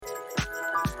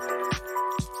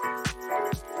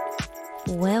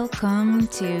Welcome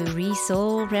to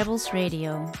Resoul Rebels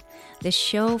Radio, the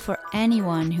show for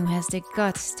anyone who has the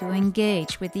guts to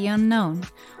engage with the unknown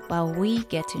while we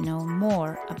get to know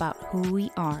more about who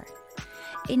we are.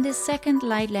 In the second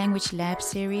Light Language Lab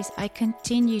series, I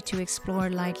continue to explore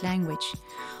light language.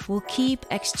 We'll keep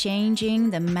exchanging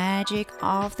the magic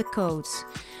of the codes.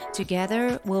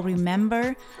 Together, we'll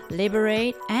remember,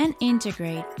 liberate, and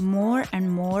integrate more and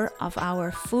more of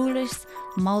our fullest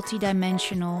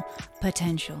multidimensional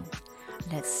potential.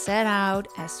 Let's set out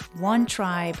as one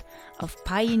tribe of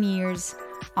pioneers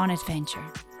on adventure.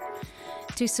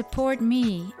 To support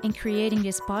me in creating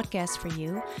this podcast for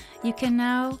you, you can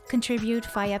now contribute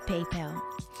via PayPal.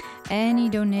 Any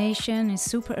donation is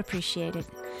super appreciated.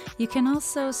 You can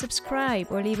also subscribe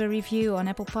or leave a review on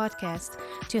Apple Podcasts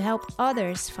to help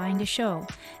others find the show.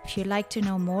 If you'd like to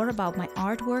know more about my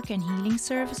artwork and healing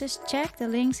services, check the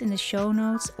links in the show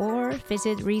notes or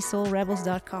visit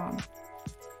resoulrebels.com.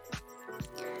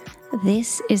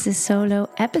 This is a solo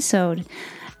episode.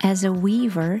 As a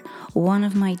weaver, one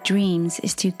of my dreams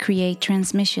is to create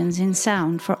transmissions in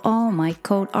sound for all my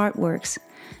code artworks.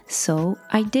 So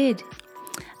I did.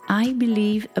 I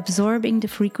believe absorbing the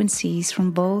frequencies from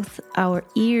both our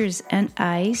ears and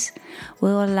eyes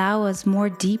will allow us more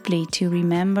deeply to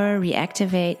remember,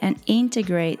 reactivate, and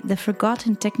integrate the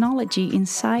forgotten technology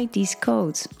inside these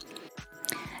codes.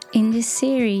 In this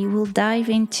series, we'll dive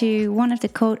into one of the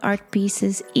code art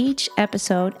pieces each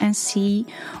episode and see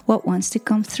what wants to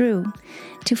come through.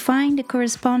 To find the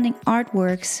corresponding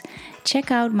artworks, check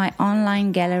out my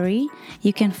online gallery.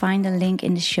 You can find a link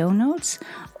in the show notes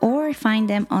or find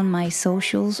them on my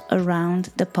socials around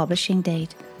the publishing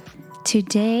date.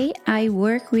 Today, I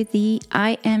work with the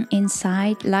I Am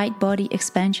Inside Light Body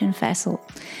Expansion Vessel.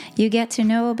 You get to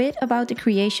know a bit about the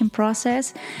creation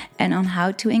process and on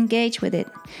how to engage with it.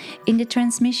 In the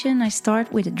transmission, I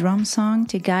start with a drum song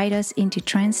to guide us into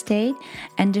trance state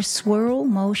and the swirl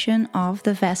motion of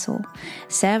the vessel.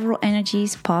 Several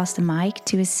energies pass the mic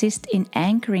to assist in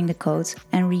anchoring the codes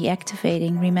and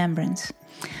reactivating remembrance.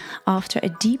 After a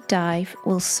deep dive,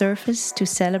 we'll surface to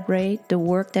celebrate the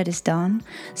work that is done,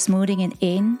 smoothing it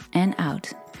in and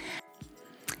out.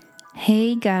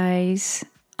 Hey guys,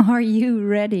 are you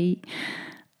ready?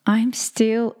 I'm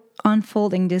still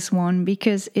unfolding this one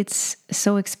because it's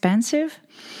so expansive.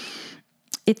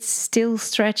 It still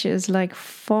stretches like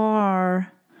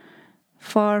far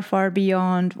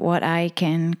beyond what I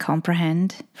can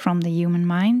comprehend from the human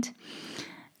mind.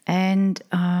 And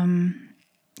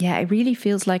it really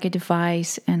feels like a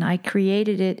device, and I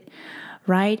created it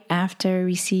right after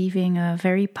receiving a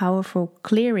very powerful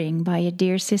clearing by a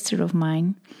dear sister of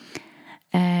mine.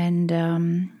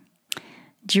 And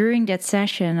during that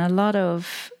session, a lot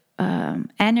of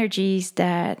energies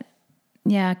that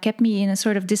kept me in a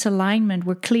sort of disalignment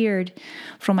were cleared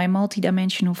from my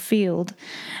multidimensional field.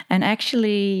 And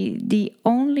actually, the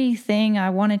only thing I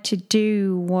wanted to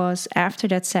do was, after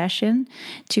that session,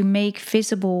 to make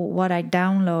visible what I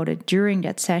downloaded during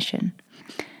that session.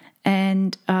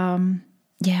 And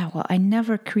I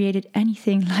never created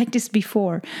anything like this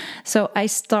before. So I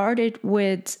started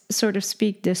with, so to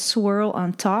speak, the swirl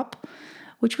on top,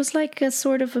 which was like a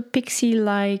sort of a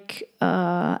pixie-like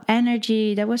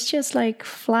energy that was just like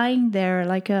flying there,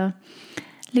 like a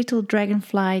little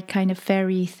dragonfly kind of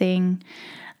fairy thing.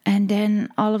 And then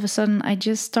all of a sudden, I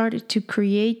just started to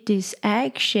create this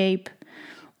egg shape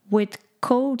with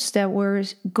codes that were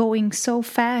going so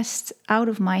fast out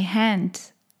of my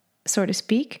hand, so to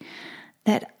speak,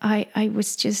 that I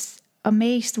was just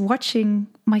amazed watching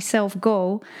myself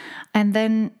go. And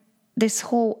then this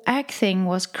whole egg thing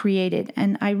was created,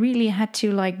 and I really had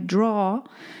to like draw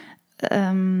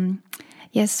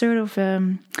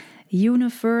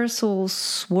universal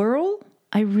swirl.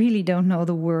 I really don't know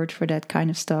the word for that kind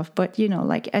of stuff, but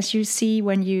like as you see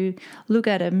when you look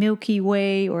at a Milky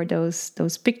Way or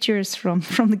those pictures from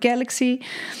the galaxy.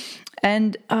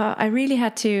 And I really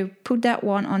had to put that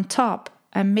one on top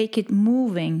and make it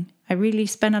moving. I really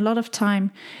spent a lot of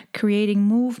time creating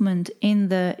movement in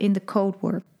the code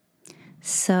work.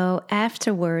 So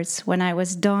afterwards, when I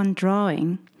was done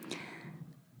drawing,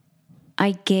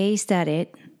 I gazed at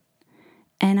it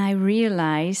and I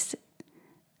realized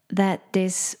that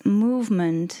this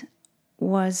movement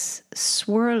was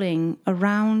swirling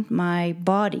around my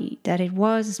body, that it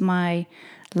was my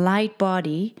light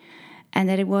body, and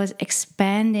that it was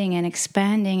expanding and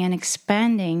expanding and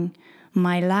expanding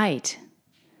my light.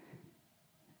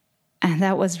 And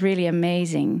that was really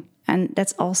amazing. And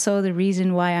that's also the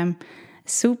reason why I'm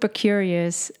super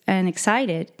curious and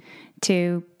excited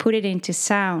to put it into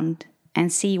sound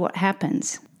and see what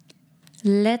happens.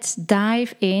 let's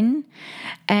dive in,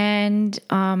 and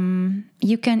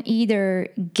you can either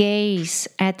gaze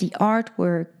at the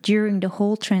artwork during the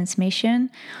whole transmission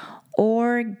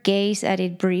or gaze at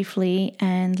it briefly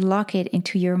and lock it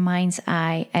into your mind's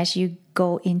eye as you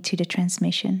go into the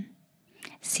transmission.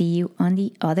 See you on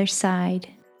the other side.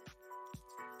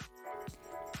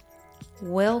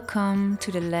 Welcome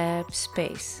to the lab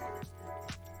space.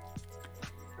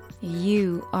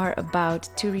 You are about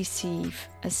to receive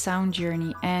a sound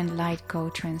journey and light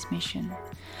code transmission.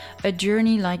 A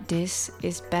journey like this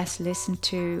is best listened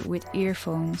to with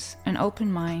earphones, an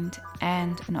open mind,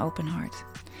 and an open heart.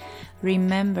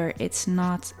 Remember, it's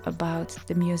not about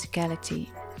the musicality.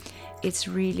 It's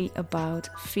really about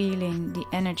feeling the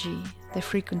energy, the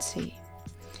frequency.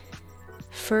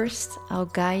 First, I'll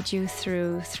guide you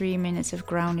through 3 minutes of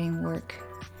grounding work.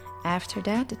 After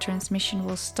that, the transmission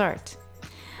will start.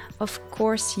 Of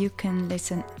course, you can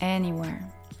listen anywhere.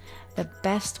 The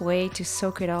best way to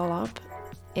soak it all up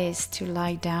is to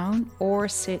lie down or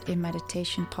sit in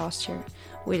meditation posture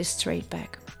with a straight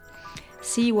back.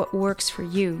 See what works for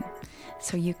you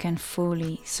so you can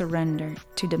fully surrender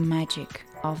to the magic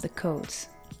of the codes.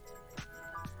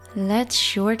 Let's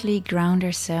shortly ground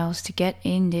ourselves to get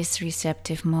in this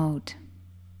receptive mode.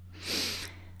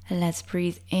 Let's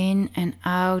breathe in and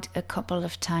out a couple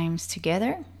of times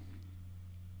together.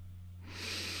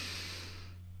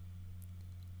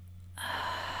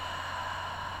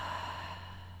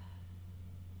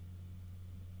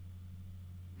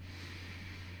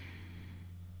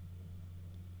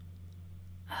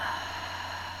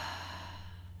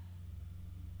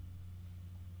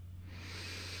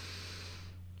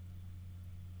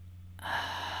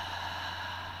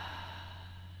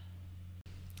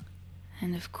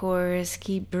 And of course,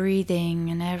 keep breathing,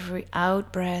 and every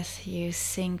out breath you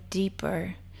sink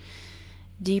deeper,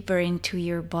 deeper into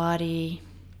your body.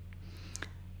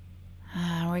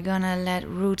 We're gonna let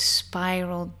roots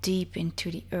spiral deep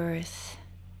into the earth,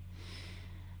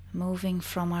 moving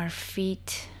from our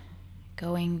feet,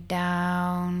 going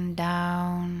down,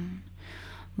 down,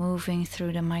 moving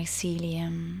through the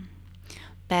mycelium,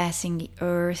 passing the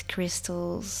earth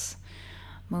crystals,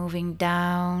 moving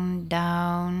down,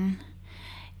 down,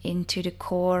 into the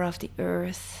core of the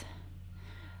earth,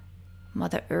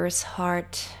 Mother Earth's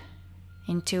heart,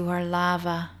 into her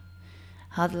lava,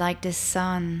 hot like the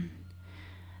sun.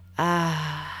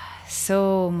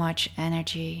 So much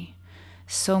energy,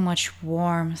 so much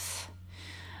warmth.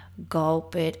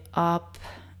 Gulp it up,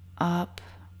 up,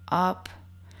 up,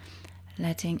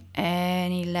 letting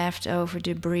any leftover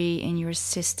debris in your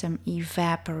system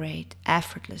evaporate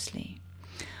effortlessly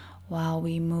while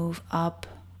we move up,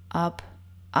 up,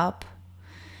 up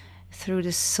through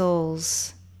the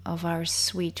soles of our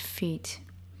sweet feet.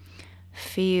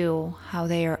 Feel how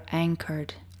they are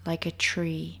anchored like a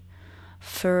tree,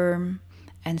 firm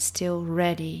and still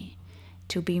ready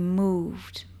to be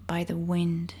moved by the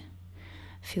wind.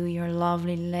 Feel your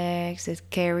lovely legs that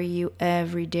carry you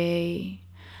every day.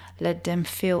 Let them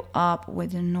fill up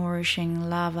with the nourishing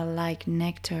lava-like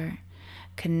nectar,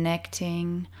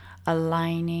 connecting,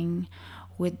 aligning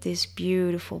with this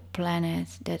beautiful planet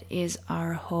that is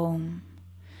our home.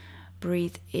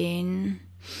 Breathe in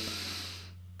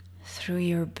through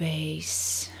your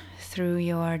base, through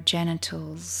your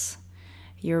genitals,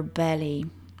 your belly.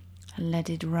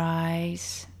 Let it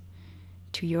rise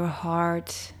to your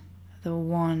heart, the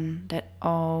one that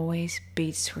always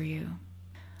beats for you.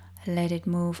 Let it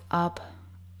move up,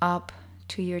 up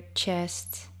to your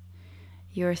chest,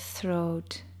 your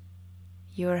throat,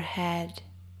 your head,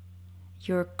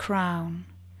 your crown,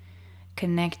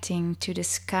 connecting to the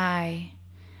sky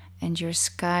and your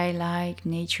sky-like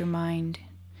nature mind,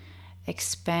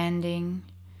 expanding,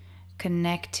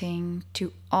 connecting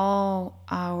to all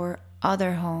our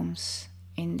other homes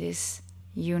in this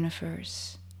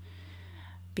universe.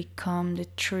 Become the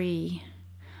tree,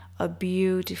 a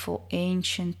beautiful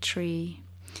ancient tree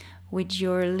with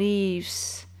your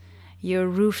leaves, your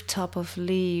rooftop of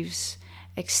leaves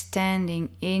extending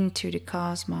into the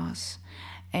cosmos,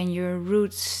 and your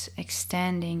roots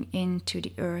extending into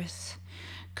the earth,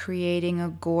 creating a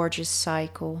gorgeous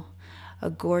cycle, a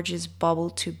gorgeous bubble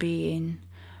to be in,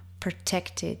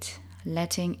 protected,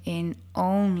 letting in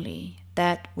only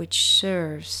that which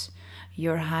serves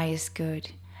your highest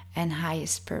good and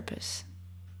highest purpose.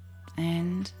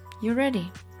 And you're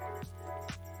ready.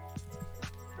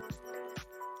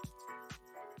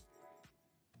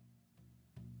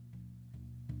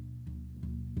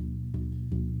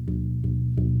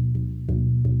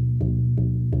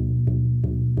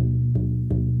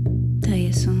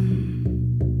 Tayeson,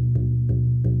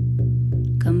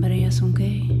 Kambaraya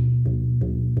Sonke,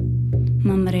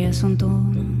 Mamreas un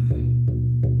tono,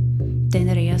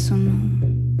 tendrías un no.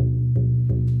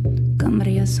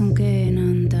 Cambrias un que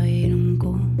nanta y nunca.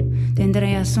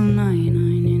 Tendrías un nai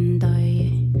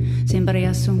nindai.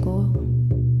 Siembreas un go.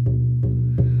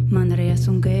 Mandreas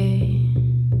un que.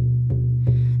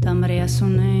 Tambreas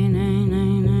un nei.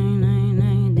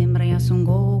 Dembreas un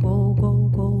go.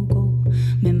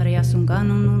 Membreas un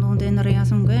canon, no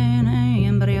tendrías un que nei.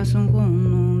 Embreas un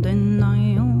cono,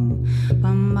 dendayo.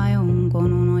 Pambayo un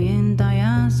cono, no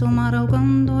yentaya. Somaro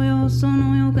cuando yo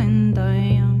sono yo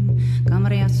kentaya.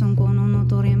 Cambrias un cono, no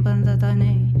torien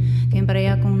pantatane.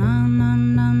 Quembrea con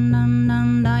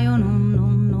nan, dayo no.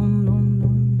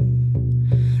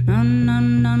 Nan,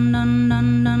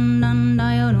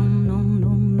 dayo no.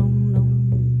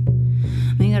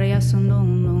 Mingreas un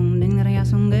don,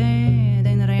 dingreas un ge,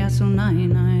 dingreas un nai,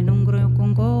 dungro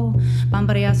con go.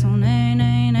 Pambreas un nei.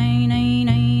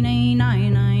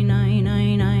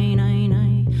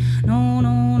 No.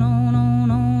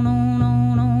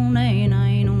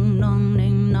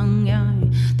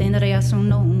 Tendrías un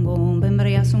dongo,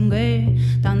 bembreas un ge,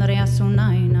 tendrías un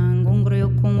nai,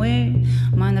 gungrio con we,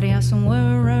 mandrías un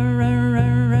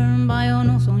bayo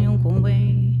no soy un con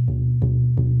we.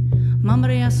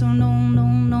 Mambreas un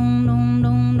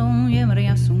don,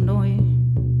 yembreas un doi.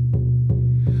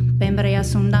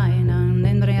 Bembreas un dainan,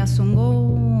 dendreas un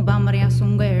go, bambreas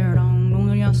un gerang,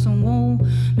 nungreas un go,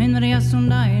 mendreas un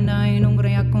dainai,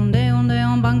 nungrea con de,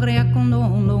 bangrea con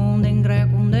don, dengrea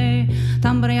con de,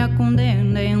 tambrea con de,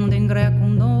 dengrea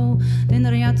con do,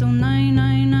 dendreas un nai,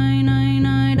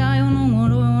 dayo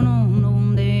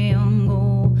no, de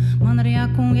ango,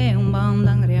 mandrea con ge,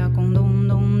 bandangrea con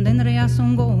don, dendreas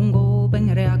un go,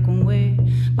 bengrea con we,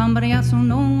 bambreas un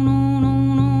no.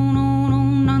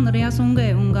 Tendrías un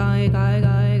ge, un gai.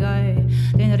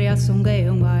 Tendrías un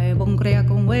ge, un gai. Bongrea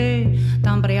con we.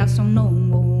 Tambreas un no.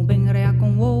 Bengrea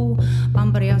con wo.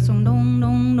 Bambreas un don.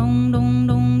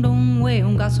 We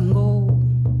un gas un go.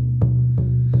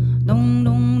 Don.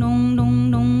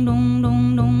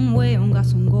 We un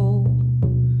gas un go.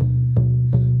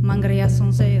 Mangreas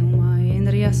un se, un gai.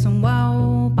 Endreas un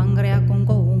wow. Pangrea con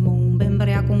go.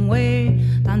 Bembrea con we.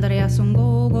 Tandreas un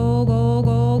go.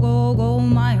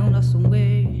 My un gas un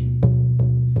we.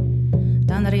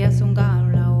 Tendrías un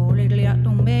galo, lilia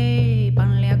tumbe,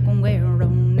 panlia con guerra,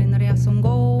 tendrías un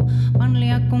go,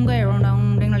 panlia con guerra,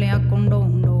 tendría con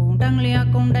don,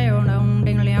 tendría con deo,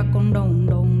 tendría con don,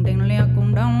 tendría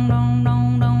con don,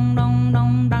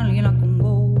 tendría con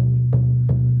go.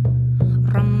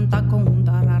 Ramta con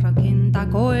tarara, quinta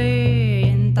coe,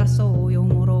 enta soy un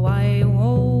moro ay,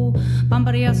 oh,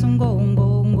 pamparías un go,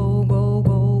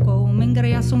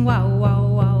 mingreas un wow.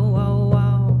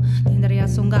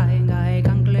 Tendrías un gai,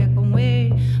 canglea con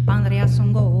we, pandrías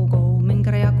un go,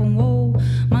 mingrea con wo,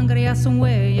 mangreas un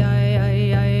we,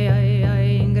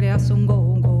 ingreas un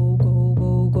go,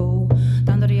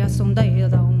 tendrías un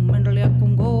dedo, mendelea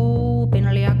con go,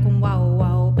 penalea con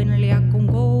wow, penalea con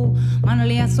go,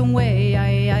 manaleas un we,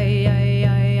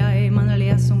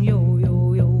 manaleas un yo,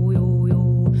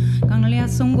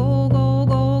 canaleas un go,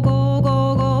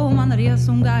 mandarías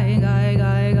un gai,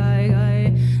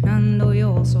 nando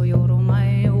yo soy oro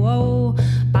mai wow,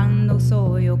 pando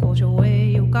soy yo cocho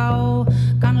we yo cao,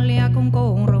 canalea con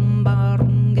go rumba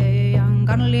rungean,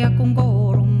 canalea con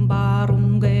go rumba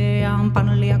rungean,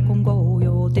 panalea con go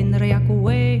yo tendría con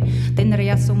we,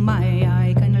 tendría son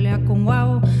mai canalea con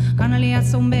wow, canalea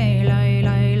son me la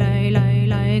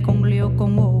con leo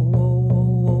con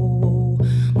wo,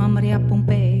 mamaria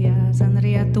pompeya,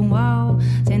 sandria tum wow,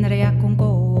 sandria con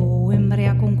go,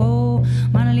 embrea con go,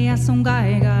 manalia son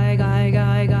gai,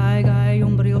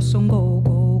 umbrio son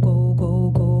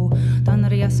go,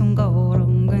 tandria son go,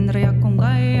 gendria con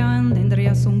gai,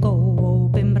 dendria son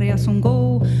go, pembrea son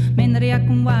go, mendria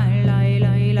con wai,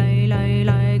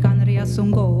 gandria son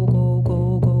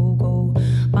go,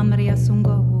 pambria son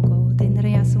go,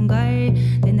 tendria son gai,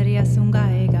 tendria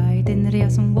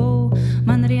son go,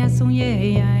 mandria son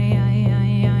ye,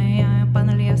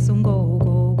 panalia son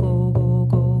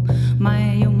go,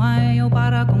 mayo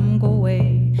para con go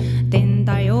we,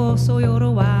 tenta yo soy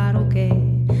oro waro que,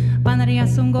 panalia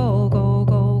son go,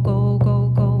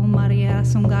 maria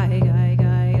son gai,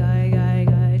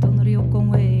 tonrio con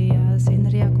we,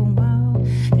 sendria con wow,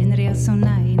 tendria son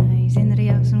nai,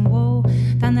 sendria son wo,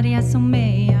 tandria son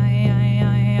me,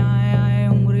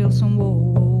 ungrio son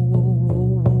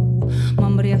wo,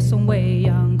 mambria son we,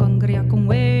 gangria con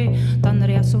we,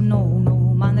 tandria son no,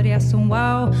 mandria son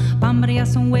wow, pambria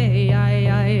son we,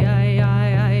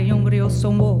 ungrio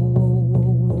son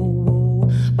wo,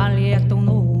 palia ton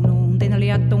no,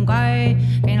 tenalia ton gai,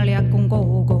 kenalia con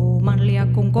go, manlia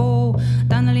con go,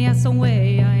 tanalia some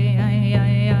way,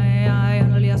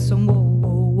 only some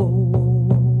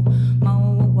wo,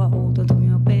 mau to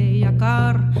do pay a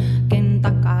car,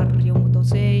 kenta car, you to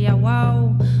say a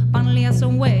wow, only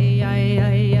some way,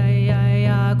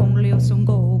 only some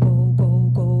go,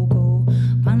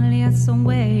 only some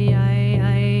way,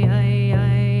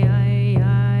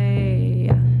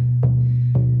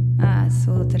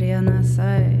 so triana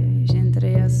sai,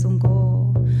 gentrea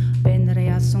sungo,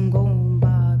 vendrea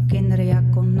sungomba, genrea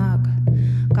konak,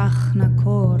 kachna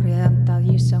korea,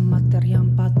 tadisa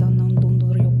materiam pata non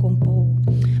dundurio compo,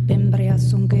 bembrea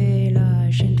sungela,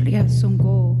 gentrea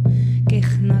sungo,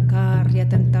 kechna karia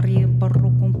tentaria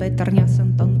parro competernia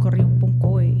santan corio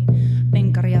ponkoi,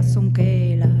 bencrea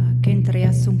sungela,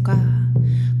 kentrea sunka,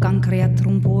 cancrea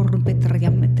trumbor, petria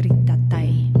metrita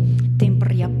tai,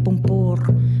 tempria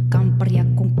pompor, campria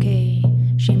con che,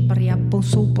 sempria pon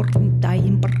super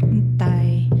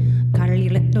impertai,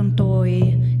 carlilet don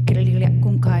toi, carlilet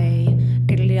con kai,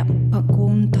 carlilet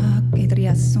conta,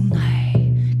 kedria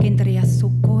sunai, kendria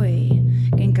sukoi,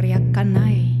 kenkria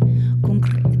kanai,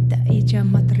 concreta ija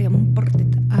matriam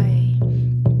pertit ai,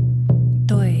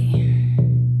 toi,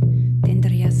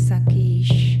 tendria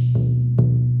sakish,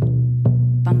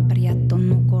 pampria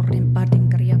tonu corren patin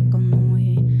kria con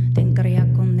noi, ten kria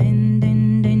con den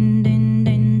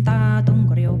ta ton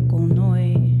kria con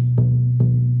noi,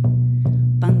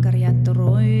 pankaria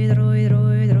droi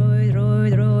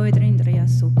tendria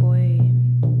sukoi,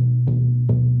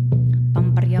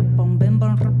 pampria pombem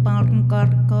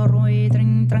karoi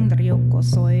tendria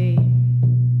kosoi,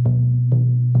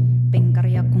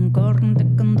 penkaria con corn de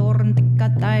condorn de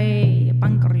katai,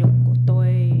 pankaria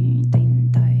kotoi,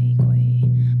 tentai koi,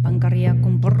 pankaria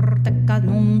con porta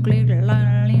kanung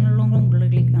la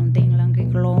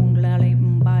long la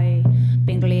limbai,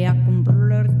 penglia con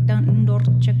blur dan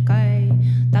dorchekai,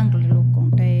 tanglio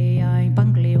con te ai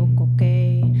panglio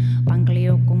coke,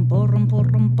 panglio con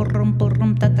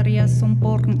porrum tatria son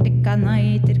porn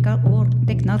tekanai terka or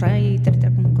teknarai terka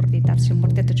con corditar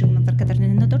simorte tachun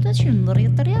terkatarne dortachun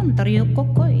riatarian tario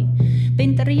kokoi,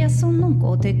 penteria son non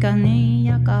kote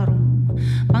kanea karum,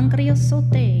 pancrio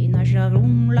sote na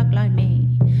jarum la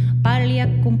clame, palia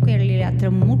con kelia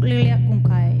tremutlia con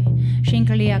kai,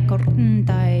 Shinklia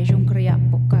corntai, junkria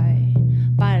pokai,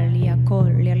 palia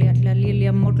colia la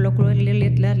lilia modlo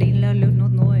cruelia la lila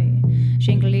lunoi,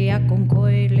 Shinklia con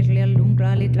koi, lilia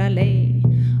lungra litla lei,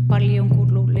 palia un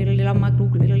kudlu lila maglu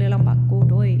lila baku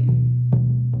doi.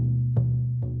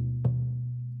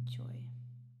 Joy.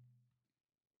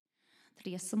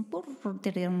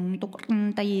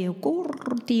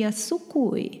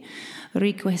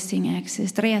 Requesting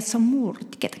access. To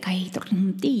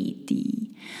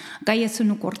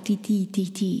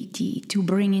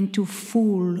bring into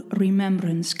full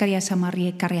remembrance.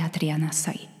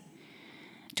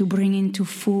 To bring into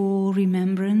full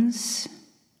remembrance.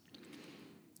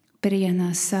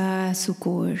 Perianasa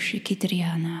sukosh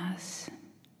kitrianas.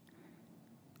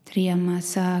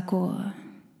 Triamasako.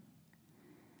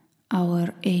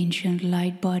 Our ancient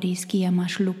light bodies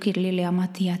kiamas lukirlilia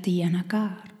matiati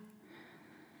yanakar.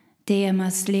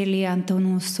 Teamas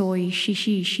liliantonu soi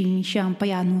shishishi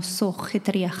mishampayanu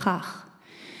sochetriachach.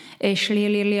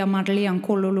 Eshlililia marlian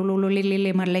kololulu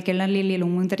lili marlekela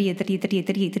lililum tri.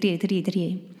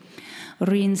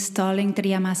 Reinstalling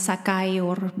triamasakai,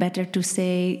 or better to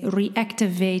say,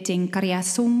 reactivating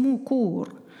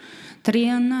karyasumukur.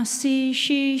 Triana si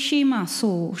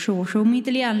maso sho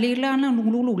mitlia lilana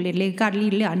lulu le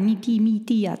carlila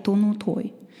niti atono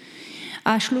toy.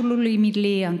 Ashlulu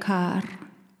mitli ankar.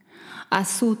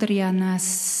 Asutriana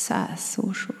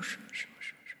saso sho.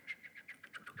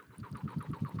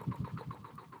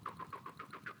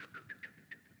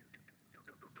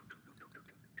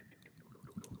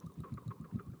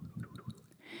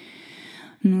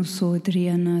 No soy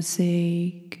triana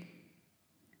seik.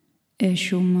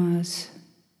 Eshumas,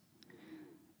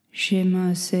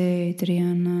 Shemase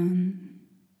Trianan,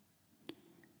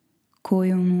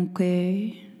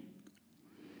 Koyonuke,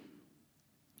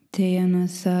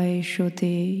 Teanasai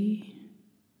Shote,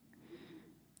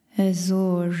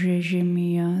 Ezor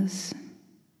Jejemias,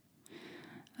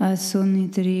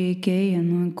 Asonitri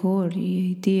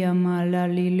Keyanukori, Tiamala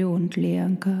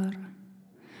Liliuntliankar,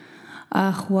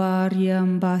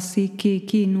 Ahuariam Basiki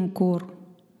Kinukor.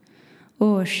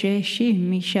 O sheshi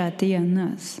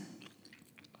mishatianas.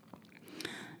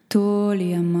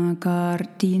 Toliama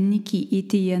kartiniki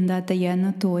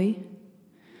itiandatayana toy.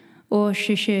 O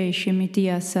shishe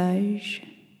shimitiasaj.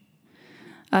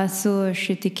 Aso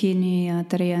shitikini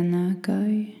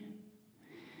atrianakai.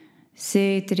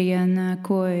 Se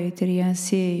trianakoi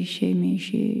triase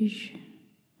shemishish.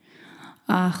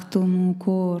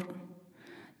 Achtunukor,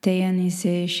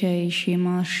 teaniseshe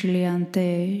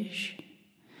shimashliantesh,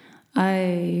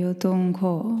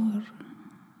 ayotunkor,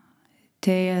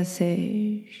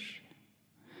 teasesh.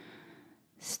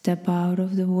 Step out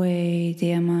of the way,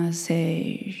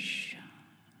 teamasesh.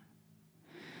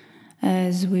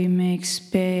 As we make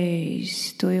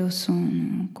space,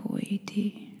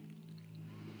 toyosunukoiti,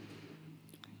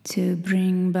 to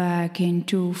bring back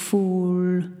into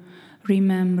full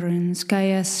remembrance,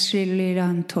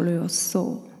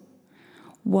 kayasrilirantolyoso,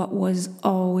 what was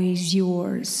always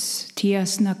yours,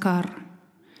 tiasnakar,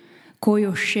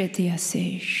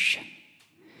 koyoshetiasesh,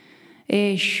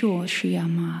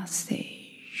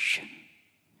 eshoshiamasesh,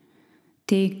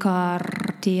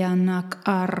 tekar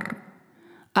tianakar,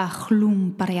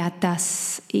 achlum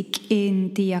pariatas ik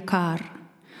entiakar,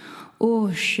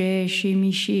 o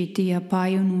sheshimishiti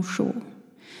apayunusho,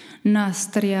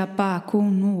 nastria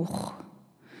pakunuch,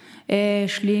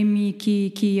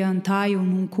 shlemiki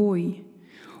kiantayununkoi,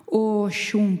 o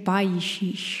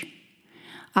shumpaishish,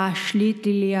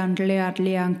 ashlitilian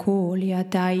leatlianko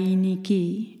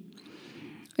liatainiki,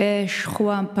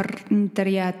 Schwamper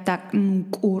interiatak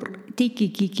nukur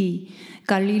tikikiki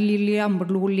kaliliam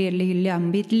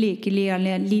luliliam bitlik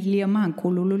liliaman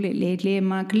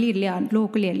kululiliam lilian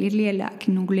lokle lilia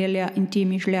kinuglia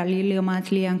intimish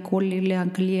liliamatlian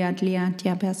kolilian kliatlian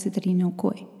tiapacitrino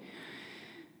koi.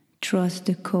 Trust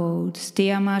the code.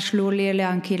 Stiamash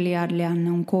lulilian kiliadlian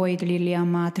unkoi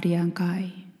liliamatrian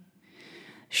kai.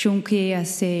 Shunkia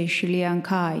se shilian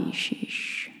kai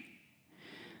shish.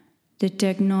 The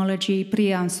technology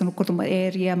prianson kortum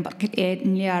area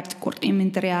niart kort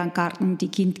imentarian karten die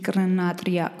kind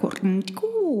granatria korten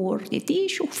kur die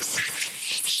tishu.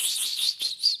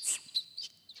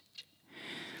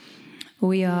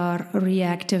 We are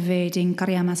reactivating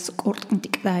karyamas korten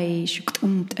tikdai shukt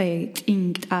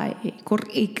inkt ai kor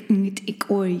ik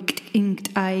oikt inkt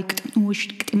ai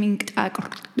ushkt minkt ai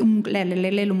kort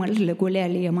lele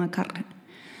golele makar.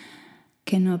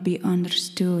 Cannot be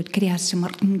understood.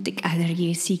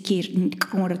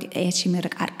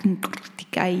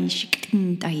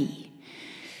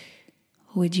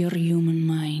 With your human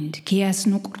mind.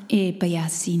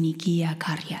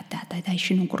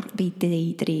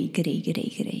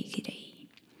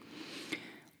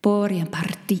 Por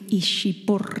parti ishi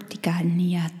portica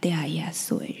niate aya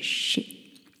soeshi.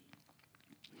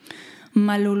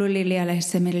 Malulu lele ala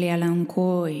semele ala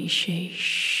unkoi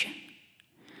shesh.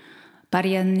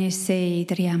 Parianne sei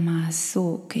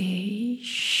triamaso che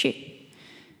she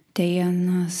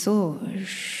teana so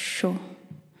sho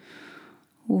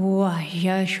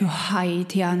waya sho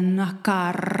haitiana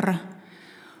kar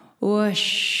o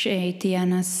she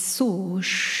tiana so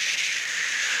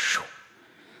sho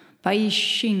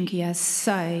paishingia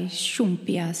sai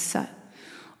shumpia sa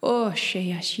o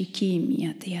she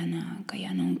ashikimia tiana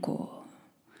kayanonko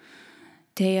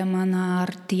Te manar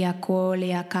tia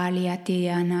kolia kalia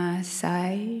tiana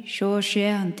sai, shoshe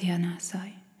antiana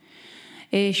sai.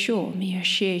 E sho mi a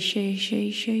she.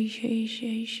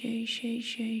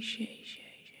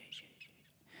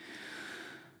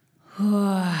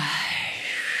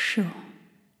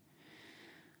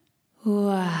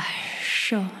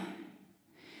 Sho.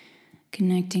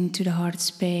 Connecting to the heart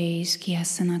space,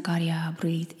 kiasana karya,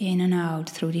 breathe in and out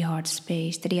through the heart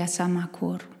space,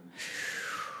 triyasamakur.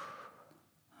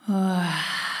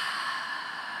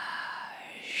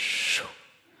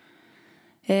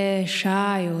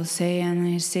 Shayo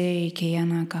seyan se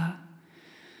kianaka.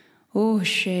 O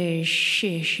she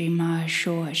shima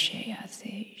sho she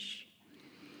asesh.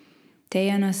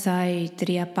 Teyana sai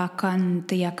triapakan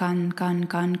tiakan kan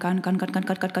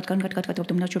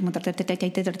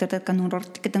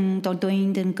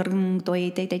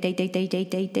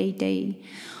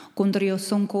Kundrio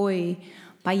sonkoi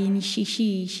paini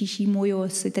shishi moyo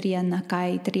setriana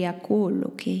kai triakol,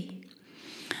 okay.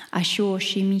 Asho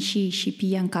shimishi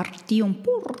shipian cartion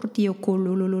portio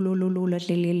kolololololo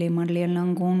lele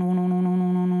marlelango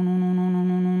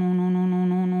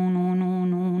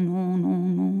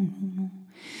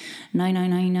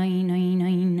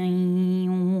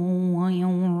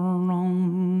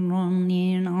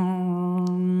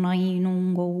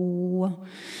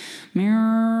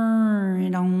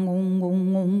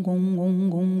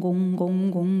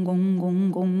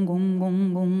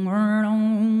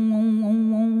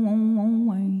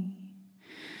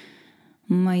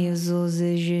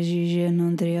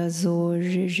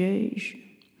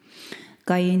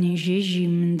Kaini jeji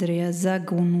mndrea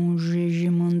zagonu jeji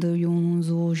mandayon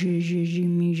zo jeji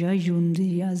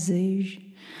mijajunde azej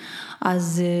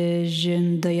azej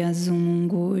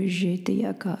ndayazungo jete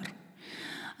yakar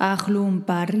Ahlum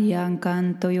parian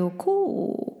canto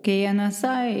yoku, que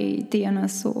anasai,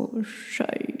 tianaso,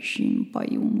 shai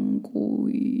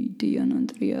shimpayunui,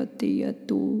 tianandria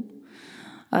tiatu.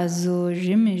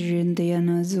 Azoj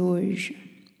mejendeanazoj.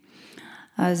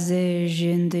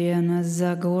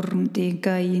 Azejendeanazagorm te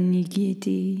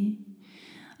kainigiti.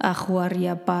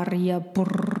 Ahuaria paria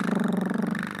purr.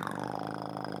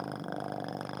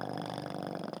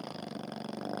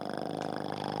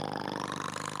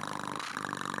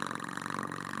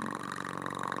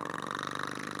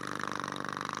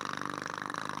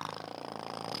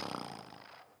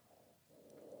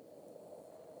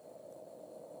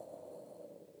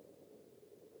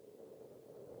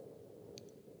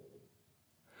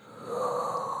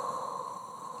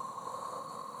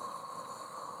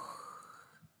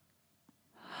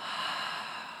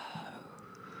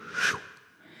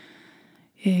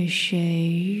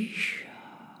 Eshesh.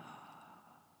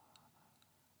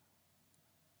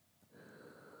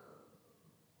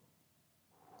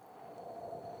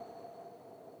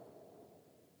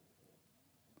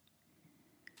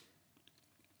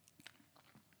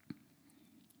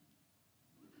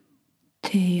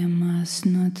 Te amas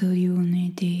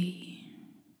natayuniti.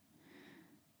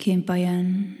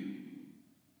 Kempayan.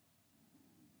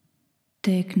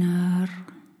 Teknar.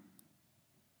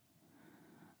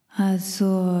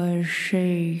 Azor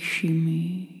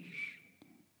sheishimish.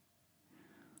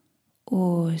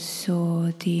 O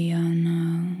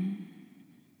sodiana.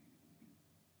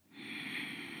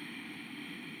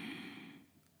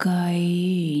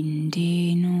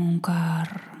 Kaindi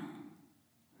nunkar.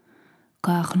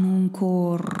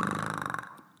 Kahnunkor.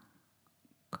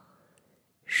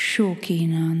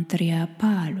 Shukinan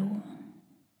triapalo.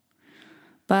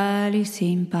 Pali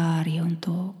simparion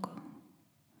tok.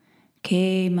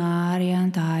 Ke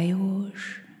marian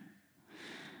taios.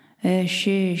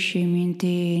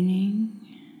 Eshishimintining.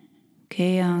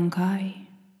 Ke ankai.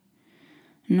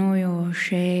 Noyo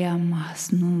she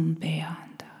amas nun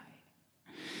beandai.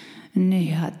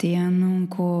 Nehatian nun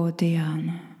ko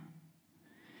diana.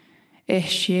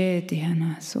 Eshe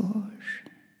diana soj.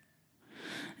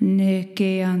 Ne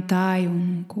ke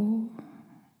antaiun ko.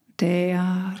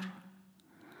 Tear.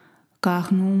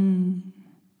 Kahnum.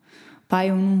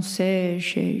 Paiunum se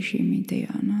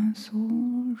shimitiana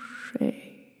so she.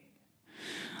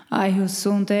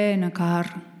 Aihusuntena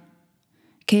kar.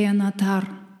 Keanatar.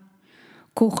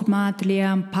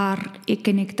 Kuchmatlian par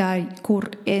ikenektai kur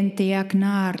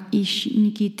enteaknar ish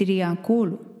nikitrian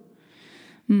kolo.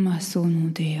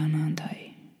 Masonu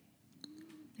deanandai.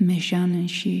 Meshanen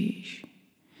shish.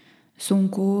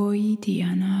 Sunkoi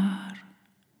dianar.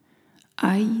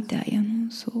 Ai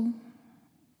dayanun so.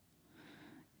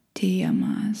 Te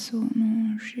amaso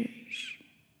no shesh.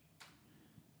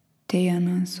 Te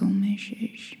anaso me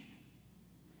shesh.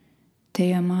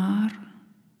 Te amar.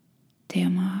 Te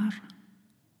amar.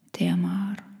 Te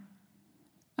amar.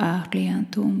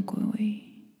 Ahliantum koi.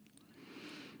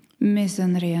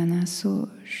 Mesanriana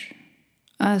soj.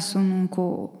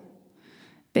 Asununko.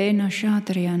 Pena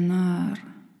shatrianar.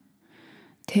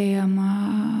 Te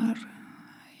amar.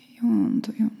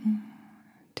 Yonto yono.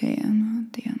 Te ana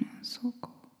soko.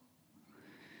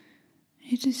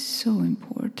 It is so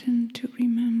important to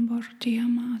remember te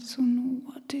amasunu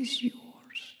what is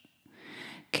yours.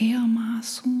 Ke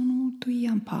amasunu tu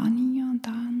yampani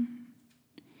yantan.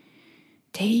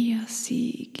 Te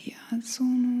yasiki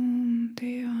asunu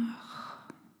te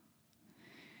ach.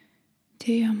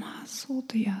 Te amaso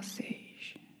te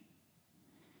yasesh.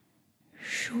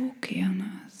 Shoke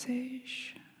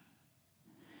anasesh.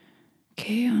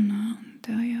 Ke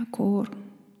ananta yakor.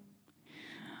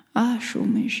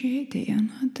 Ashumeshe te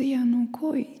anatiano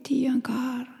koi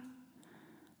tiankar.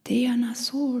 Te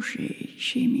anasoje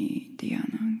shimi te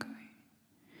anankai.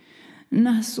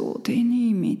 Naso te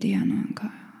nimi te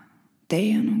anankai.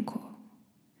 Te anonko.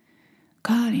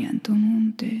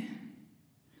 Kaliantonunte.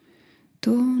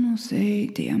 Tono se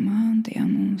te amante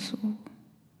anunso.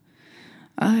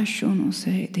 Ashono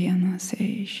se te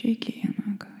anase shiki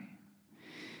anankai.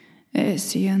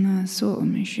 Esi anaso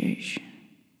meshesh.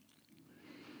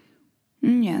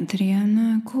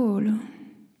 Nyantriana kolo.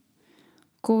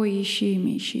 Koi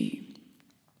shimishi.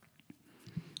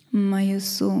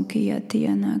 Mayusun kia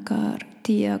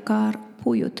tiakar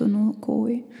puyotono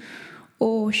koi.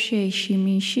 O she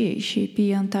shimishi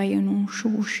piantayanun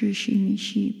shushi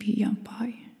shimishi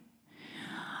piampai.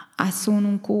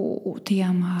 Asunun ko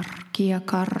tiamar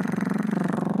kiakar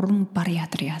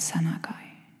rumpariatria sanakai.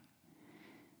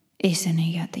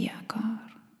 Esene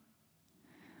yatiakar.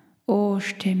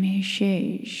 Oshtemi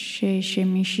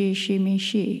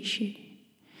shemishi.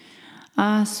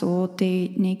 Aso te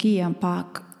negian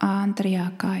pak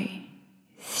Andrea Kai.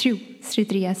 Through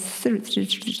Sridria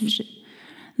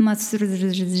Mas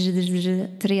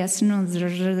Trias no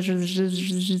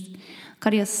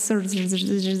Carias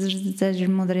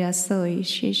Modria Soy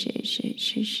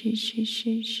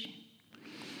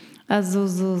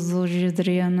Azuzo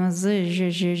Jidriana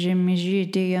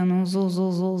Zejimigidiano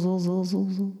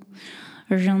Zozo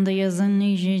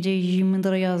Jandeazani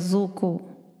Jimidria Zoko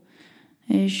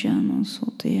Ejano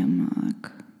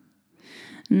Soteamak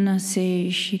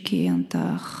Nasce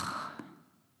Shikiantach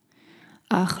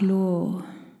Achlo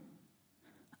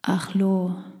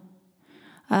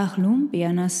Achlum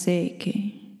piana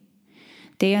seke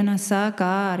Teana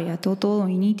sakaria toto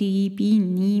initi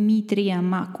pini mitria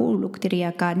makuluk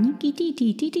tria karniki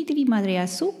titi madria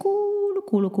suku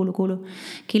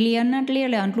Kiliana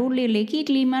lelan lule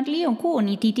kitli madlion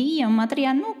koni titi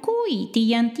matria no koi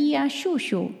tiantia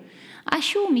shushu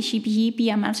Ashu mishipi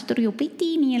amalstrio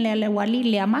piti ni le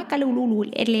walile amakalulu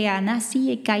eleana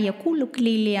si kaya kuluk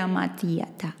lile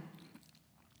amatiata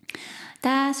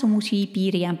Ta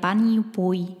sumusipi rian pani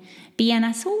upoi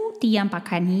piana su tian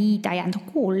pakani tayan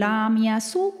kola mia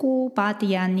suku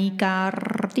patiani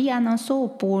kar tiana so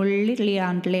pol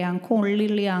lean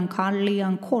kolian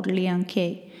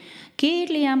ke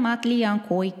Kilian matlian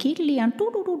koi kilian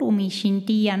tururu mishin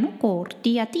tian kor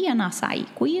tiana sai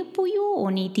kuy puyo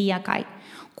oni tia kai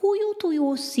kuyo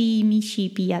tuyo si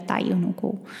mishipi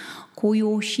atayonoko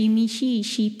Koyo shimishi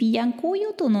shipian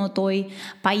koyo tonotoi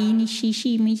paini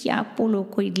shishi misha polo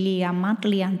koidlia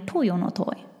matlian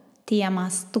toyonotoi.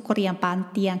 Tiamas tukorian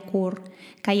pantian kor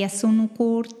kaya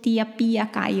sunukor tia pia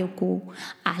kayoko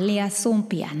alea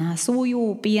sompiana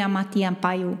soyo pia matian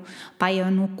payo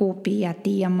nuko pia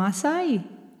tia masai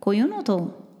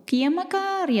koyonoto kia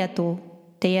makariato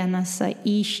teanasa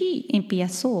ishi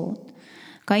empiaso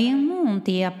kaya nun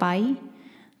tia pai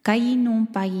kaya nun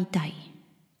paitai.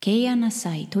 Kea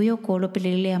nasai tuyo kolo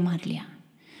pelelea madlia.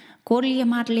 Kolia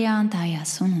madlia antaya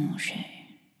sonoshe.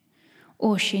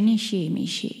 Oshe ni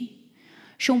shimishi.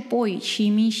 Shumpoi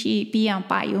shimishi pian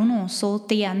payo no so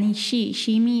tea nishi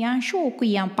shimi ansho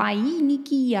kian pai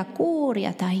nikia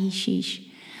korea taishish.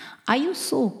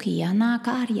 Ayusoki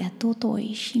anakaria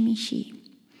totoi shimishi.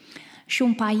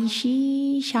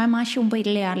 Shumpaishi shama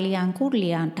shumpelea lian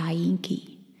kurlian tainki.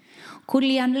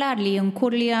 Kulian larlian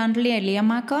kulian lelia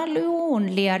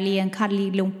makalion lealian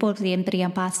kalilon porien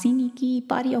trian pasiniki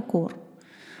pariokor.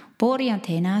 Porian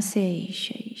tena se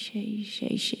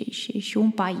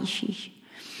shumpaishi.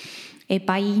 E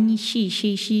paini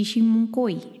shi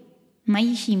munkoi.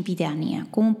 Maishin pidania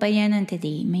compayanante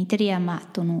de maitria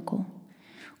matonuko.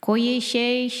 Koye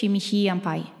shimishi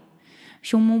ampai.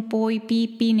 Shumupoi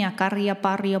pipi nia karia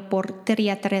paria por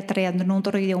tria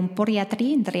notri un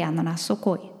poriatri entriana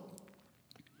sokoi.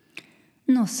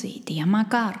 No se te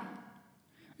amakar.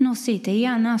 No se te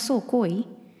yana sokoi.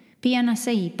 Piana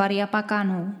sei paria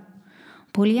pakano.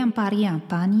 Polian paria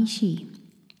panishi.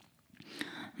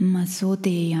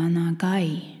 Masote yana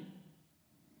gai.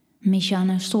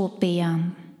 Mishana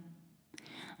sopeam.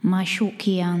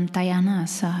 Mashukian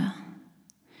tayanasa.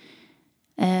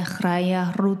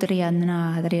 Raya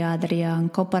rudriana adrian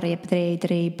copare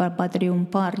barbadrium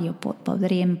pario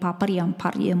podriam papariam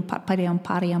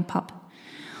pariam pap.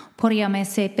 Poriam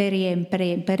esse periem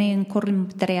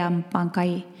corimtriam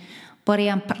pancai.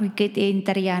 Poriam parget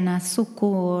interiana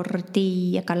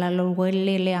sucurti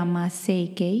calaloele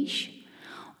amaseish.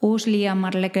 Osliam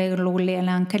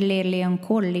arlegelulean calelian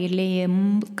colli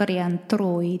leem carian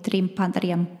troi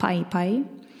trimpadriam pai.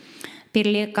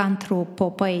 Pile cantro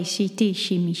popai siti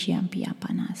shimishiam pia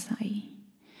panasai.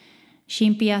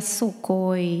 Shimpia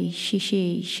sokoi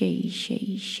shishi.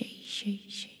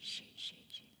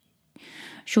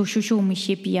 Shushu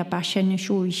mishipia passion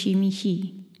shu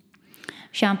shimishi.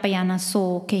 Champayana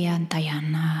so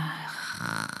keantayana.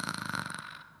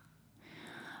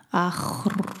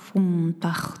 Ahrum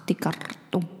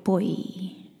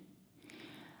tachtikartopoi.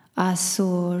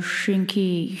 Aso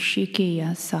shinki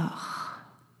shikiasach.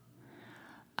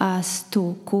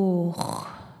 Astukor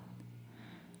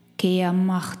Kea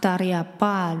machtaria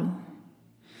palo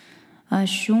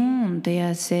Ashunte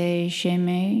a se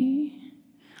shemei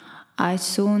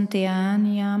Asunte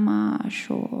aniama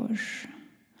shosh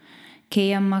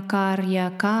Kea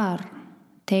makaria kar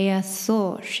Tea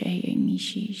so shei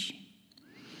mishish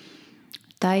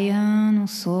Tayano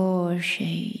so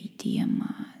shei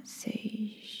tiama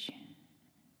seish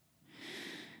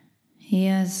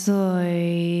Ya soy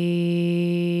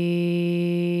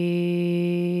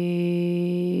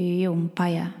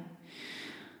umpaya.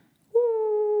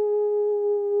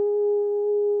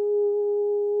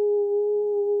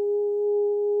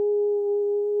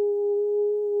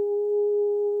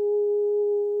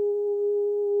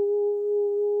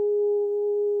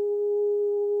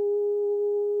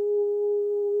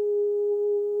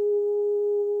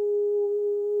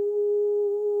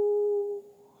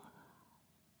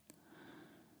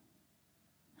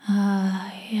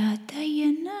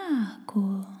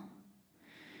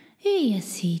 Tia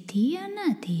Siti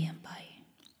Anati Ampai.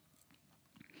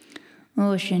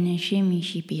 Ocean Shimi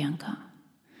Shipianka.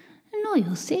 No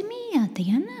yo se mi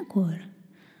atianacor.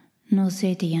 No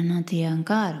se tianati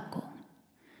ancarco.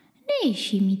 Ne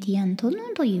shimi tianto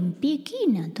non to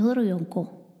impiekina torionco.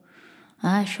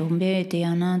 Ashumbe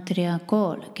tianatria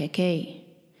col kekei.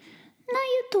 Na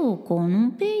yuto con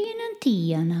un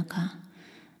peinantianaka.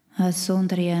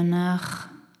 Asondrianach.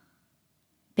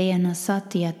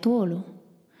 Peanasati atolo.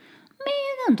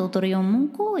 Medan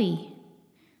totoriomunkoi.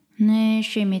 Ne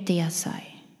shimitiasai.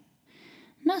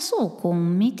 Naso con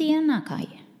mitianakai.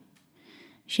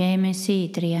 Shemesi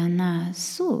triana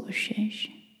sushesh.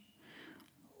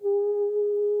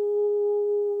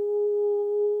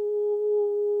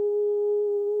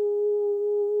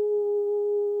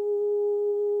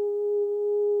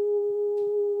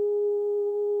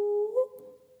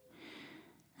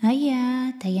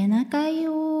 Aya,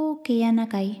 tayanakayo,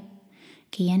 kiyanakai.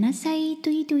 Kiyanasai,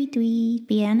 tui,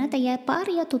 piana taya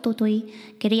paria tututui.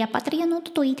 Queria patria no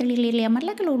tutui, trililea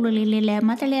malakalulilea,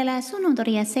 matalela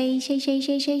sunodoria sei.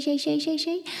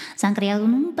 San creado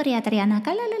un periatriana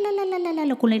la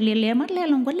loculilea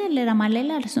marlelonguela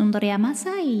malela sundoria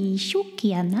masa y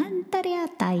shukianantaria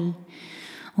tai.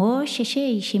 O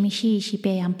shimishi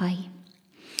shipeampai.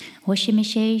 O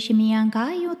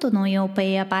shimiankayo tonoyo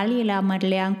pea pali la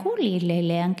marleanculi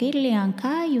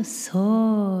leankayo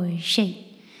so shei.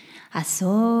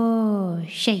 Aso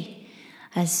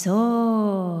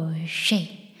shei.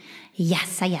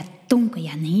 Yasaya tunka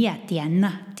ya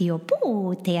tiana tio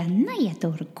pu tiana ya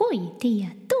torkoi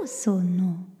tia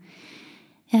tusono.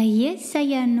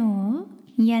 Ayesaya no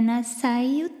yana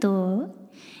sayuto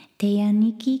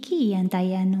teanikiki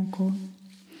yantayanoko.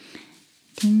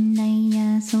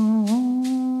 Tindaya so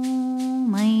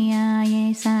maya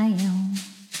yesayo.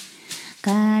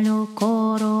 Kalo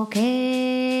koro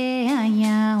ke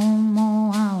aya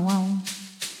umo awao.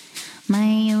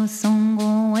 Mayo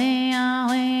songo wea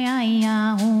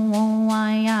ya uo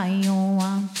ya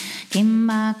wa.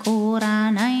 Kimba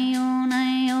kura nayo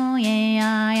ye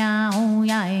ya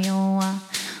wa.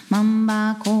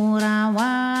 Mamba kura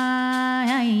wa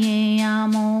ye ya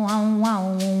mo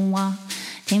wa.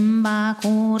 Timba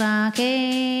kura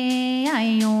ke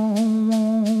ayo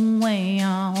we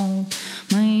ao.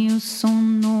 Mayo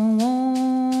sono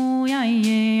ya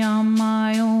ye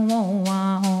amayo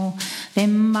wa.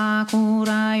 Temba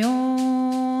kura yo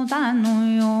tano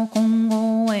yo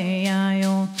kongo we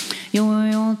ayo.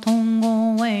 Yo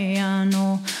tongo we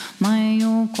ano.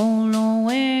 Mayo kolo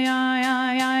we ya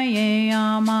ye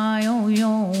amayo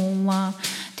yo wa.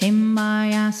 Temba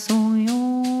ya soyo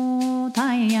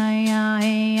taya ya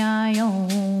yo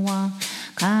wa.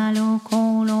 Kalo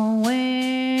kolo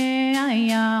we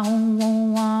ya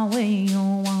wa we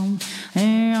yo wa.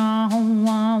 Ya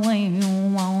wa we yo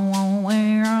wa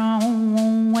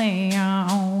we ya.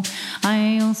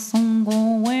 Ayo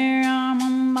songo we ya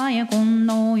mamba ya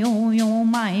kono yo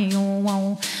mai yo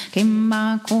wa.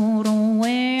 Kimba koro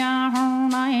we ya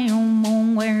mai yo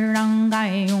mo we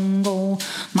rangai yo go.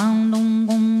 Mang dong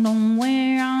gong dong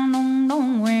we ya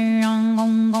dong we ya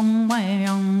gong we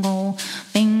ya go.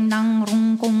 Bing dang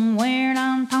rung gong we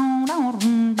dan tao dao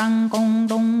rung dang gong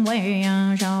dong we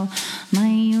ya zhao.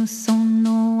 Mai yu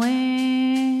sono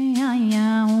we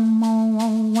ya mo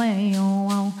we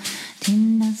yo.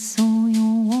 Tin da so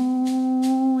yo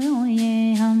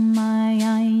ye ma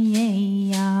ye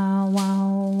ya wa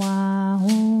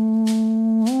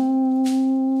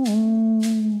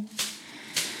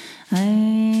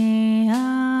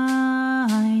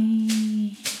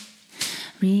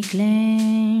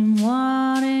reclaim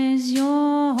what is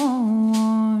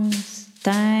yours.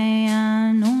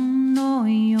 Tayanundo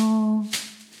yo.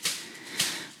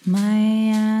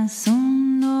 Maya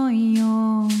sundo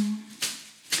yo.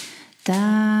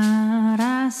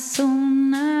 Tarasunaya.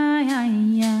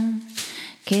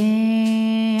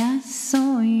 Que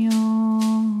soy yo.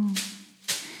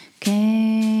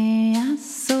 Que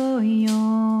soy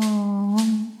yo.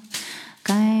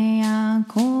 Kaya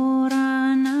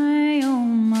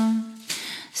koranayoma.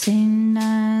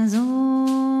 Sinda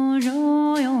zo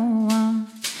yo.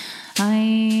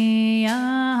 Ay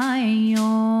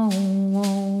yo.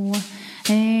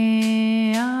 Hey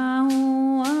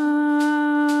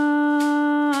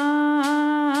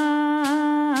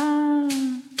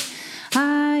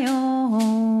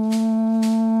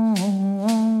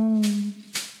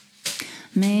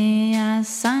me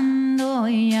asando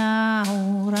y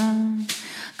ahora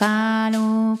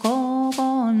calo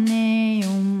con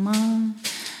yuma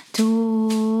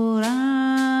turayo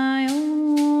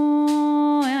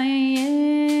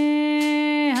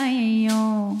ay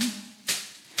yo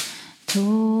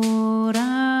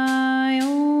turayo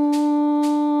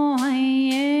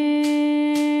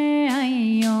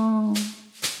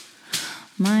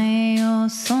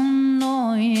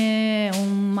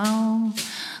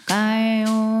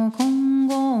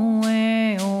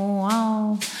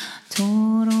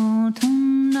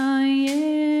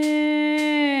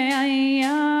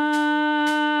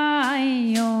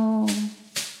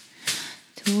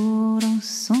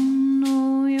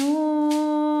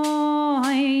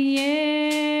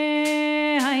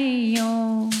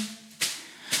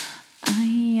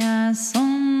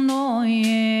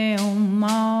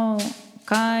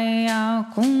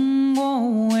kungo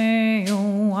e yo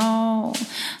ao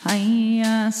ai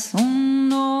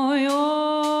sondo yo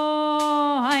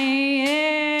ai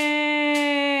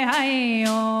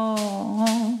yo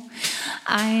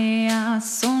ai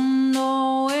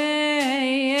sondo e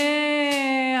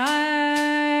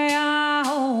ai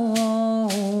ho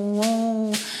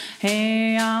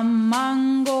he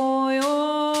amango yo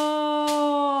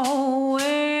e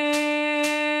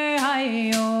ai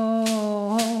yo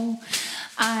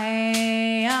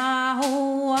ai ho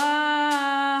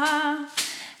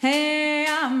he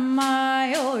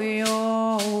amayo yo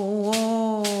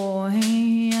he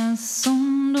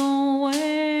sondo e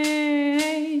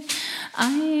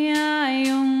ai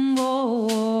yongo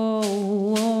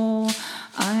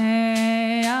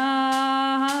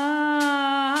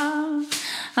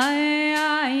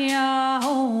ai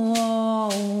ho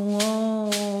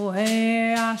he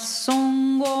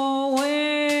songo e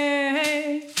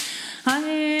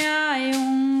ai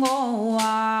yongo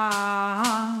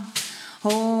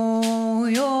ho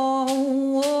yo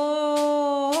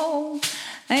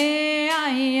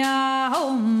ai ho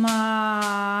ma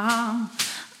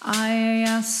ai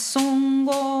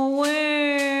songo e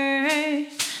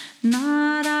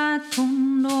nara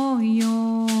tondo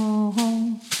yo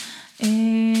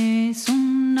e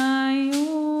sunna yo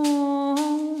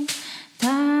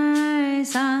tai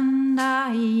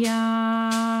sandaya.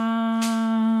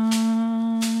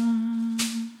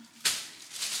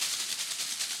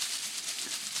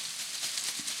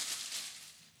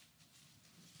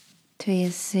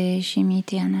 Tuese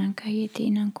shimitiana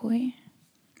kayetina koi.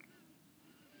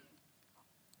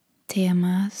 Te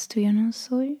amas tu yo no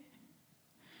soy.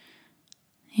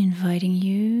 Inviting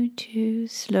you to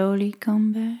slowly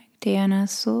come back. Te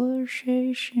anasor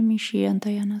she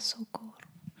shemishiantayana sokor.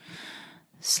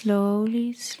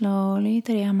 Slowly, slowly,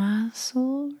 te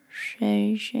amasor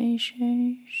she.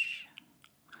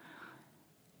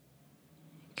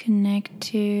 Connect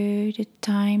to the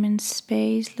time and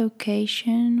space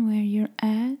location where you're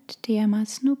at. Te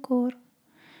amas nukor.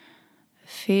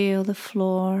 Feel the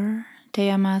floor. Te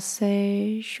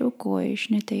amase shokoish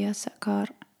ne te asakar.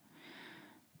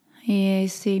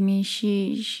 Yes, me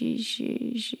she.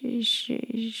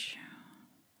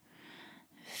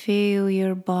 Feel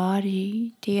your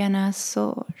body. Te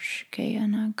anasosh ke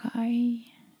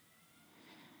anakai.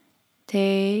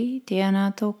 Te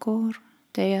anatokor.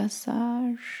 Te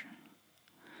asaj.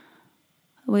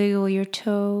 Wiggle your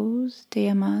toes. Te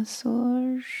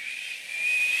amasosh.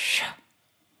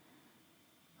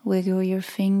 Wiggle your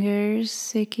fingers.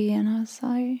 Siki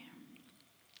anasai.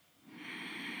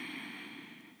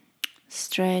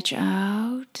 Stretch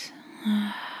out.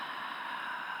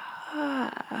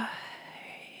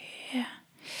 Yeah.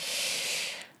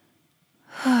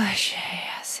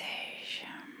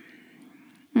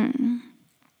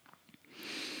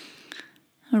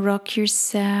 Rock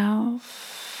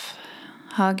yourself.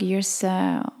 Hug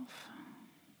yourself.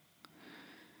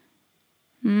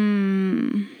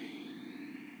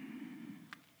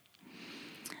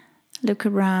 Look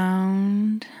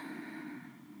around.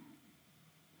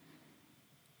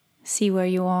 See where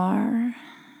you are.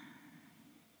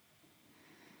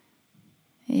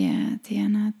 Yeah,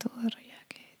 Tiana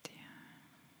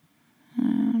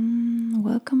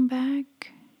welcome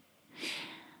back.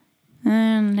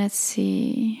 And let's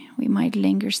see, we might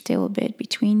linger still a bit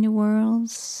between the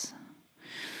worlds,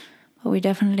 but we're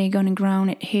definitely going to ground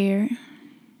it here.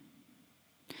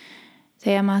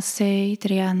 Te amase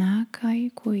triana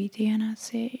kai kui tiana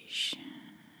seish.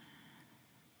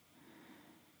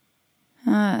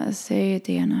 Se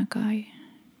tiana kai.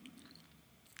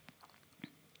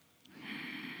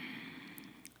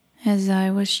 As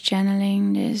I was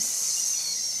channeling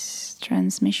this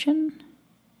transmission,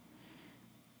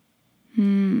 a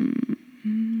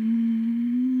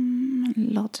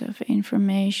lot of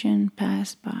information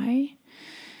passed by.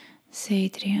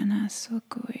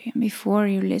 And before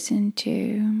you listen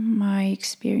to my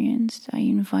experience, I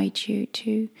invite you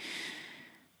to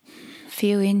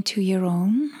feel into your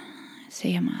own.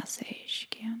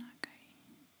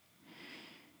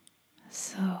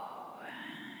 So,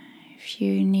 if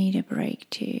you need a break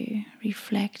to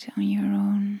reflect on your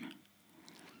own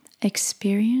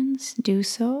experience, do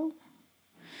so.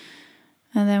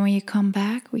 And then when you come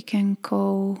back, we can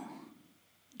co-dream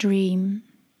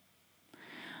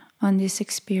on this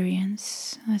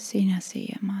experience.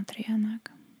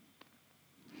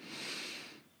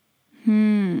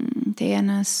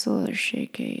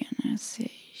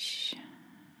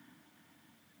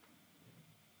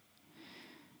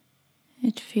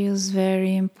 It feels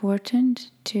very important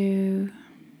to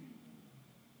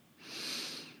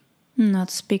not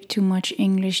speak too much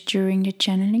English during the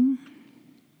channeling.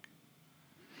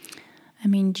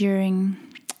 during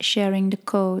sharing the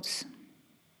codes.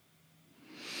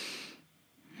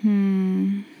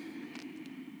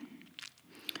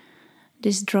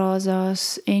 This draws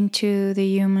us into the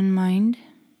human mind,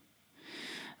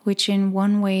 which in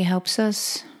one way helps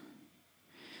us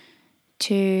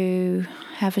to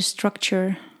have a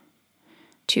structure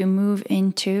to move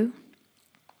into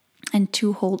and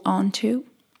to hold on to.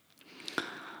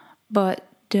 But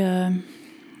the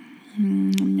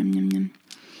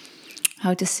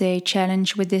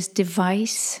challenge with this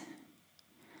device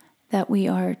that we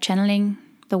are channeling,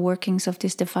 the workings of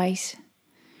this device,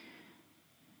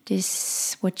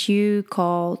 this what you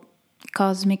call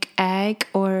cosmic egg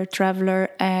or traveler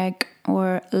egg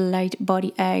or light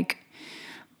body egg,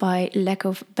 by lack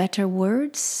of better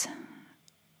words,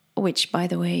 which, by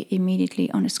the way,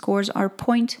 immediately underscores our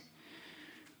point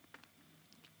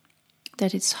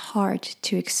that it's hard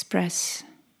to express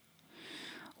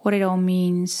what it all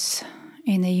means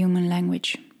in the human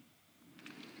language.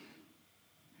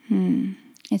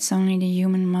 It's only the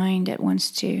human mind that wants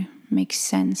to make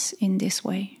sense in this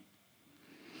way.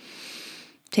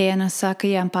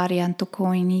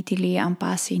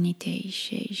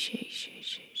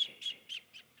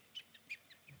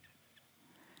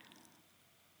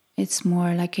 It's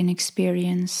more like an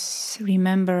experience.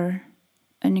 Remember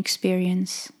an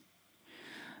experience.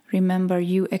 Remember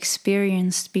you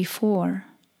experienced before.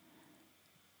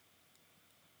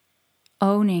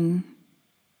 Owning,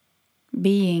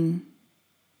 being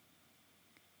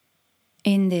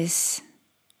in this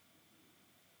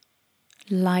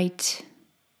light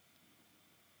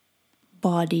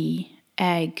body,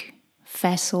 egg,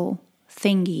 vessel,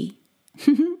 thingy.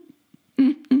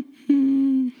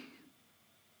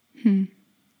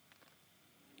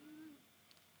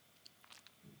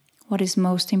 What is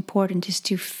most important is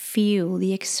to feel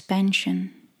the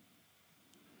expansion,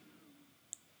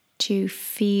 to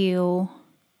feel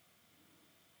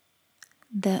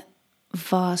the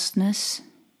vastness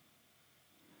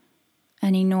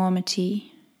and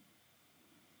enormity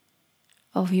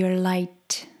of your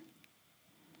light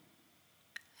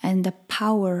and the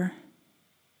power,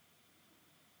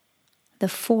 the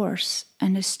force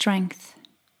and the strength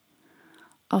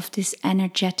of this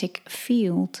energetic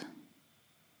field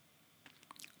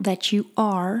that you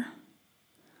are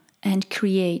and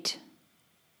create.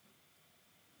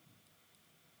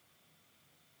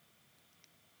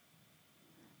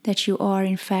 That you are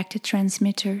in fact a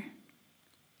transmitter,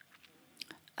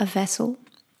 a vessel.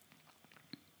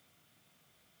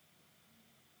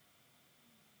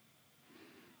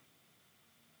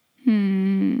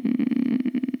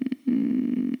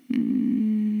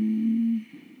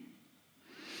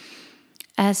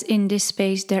 As in this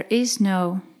space there is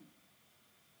no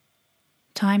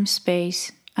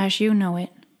time-space as you know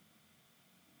it.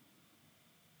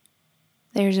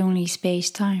 There's only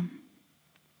space-time.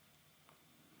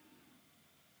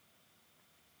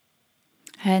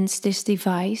 Hence this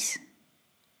device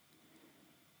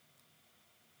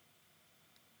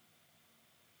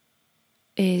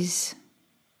is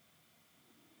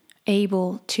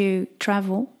able to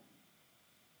travel,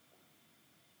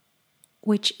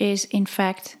 which is in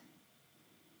fact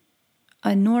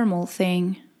a normal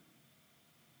thing.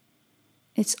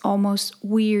 It's almost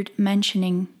weird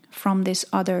mentioning from this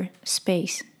other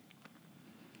space.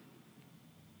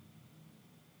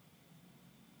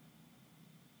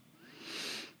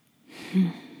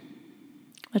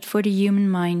 But for the human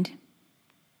mind,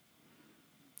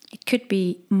 it could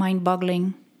be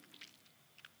mind-boggling.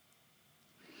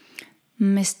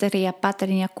 Mysteria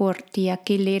patria cortia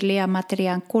kililia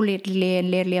materian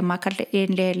kulirlia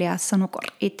makarlia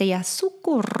sanukor itea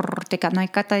sukur tekanai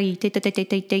katai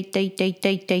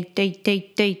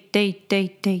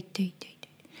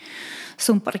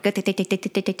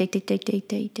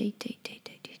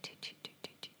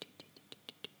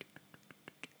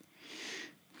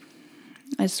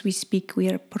As we speak, we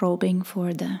are probing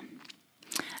for the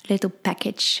little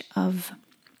package of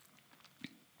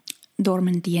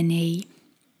dormant DNA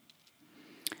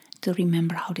to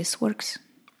remember how this works.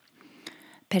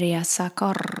 Periasa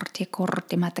karti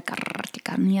korti matakarti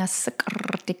kanias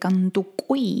karti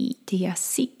kantukui tia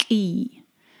siki.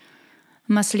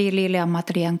 Maslililia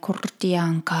matrian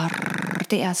kortian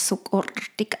karti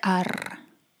asukortik ar.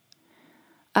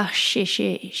 Ah she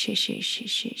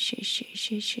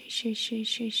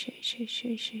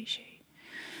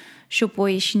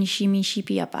Shupoi shnishimi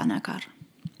shipiapanakar.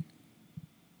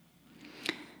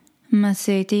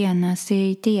 Maseitiana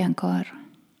seitiankar.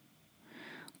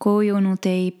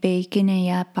 Koyonutei peikine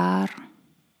ja par.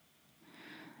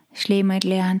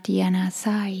 Schlemerleantiana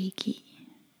saiki.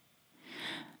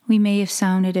 We may have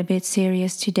sounded a bit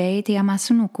serious today, te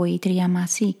amasunukui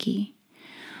triamasiki.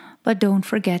 But don't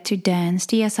forget to dance,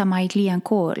 te asamaitlian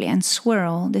korli, and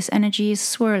swirl. This energy is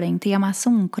swirling, te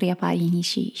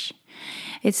amasunkriapainishish.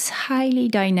 It's highly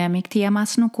dynamic, te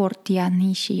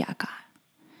amasnukortianishiaka.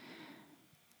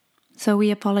 So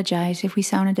we apologize if we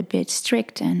sounded a bit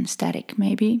strict and static,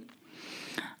 maybe.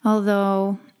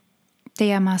 Although te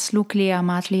amasluklia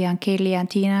matlian kelian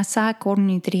tina sa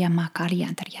kornitria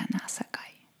makarian triana sakai.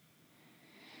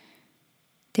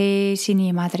 Te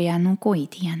sini matrianu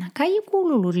koitiana. Kai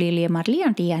kulululilia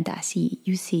marlian tiantasi.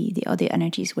 You see the other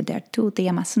energies were there too. Te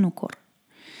amasnukor.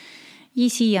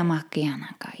 Yisi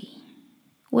yamakiana kai.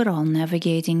 We're all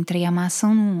navigating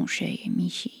triamasonushe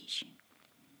mishish.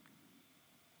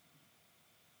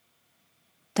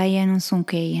 Tayenun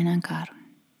sunkeyen ankar.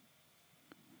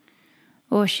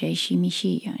 Oshe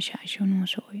shimishi shashunu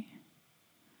soy.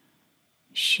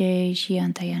 She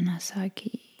shiantayana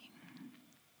saki.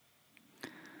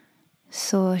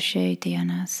 So she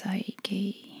tiana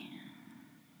saiki.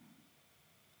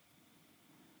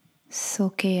 So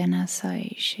keana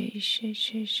sai she.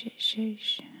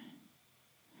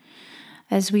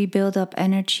 As we build up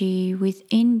energy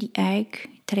within the egg,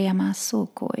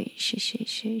 triamasokoi she.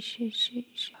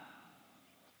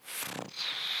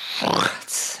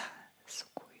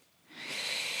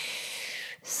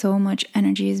 So much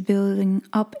energy is building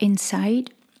up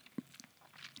inside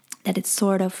that it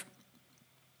sort of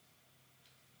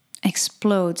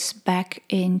explodes back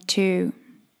into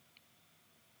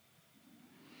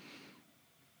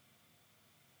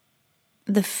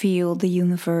the field, the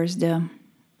universe, the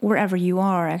wherever you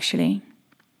are actually,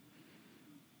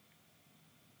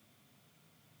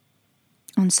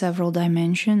 on several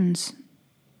dimensions.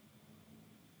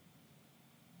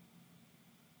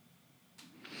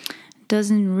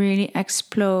 Doesn't really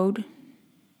explode.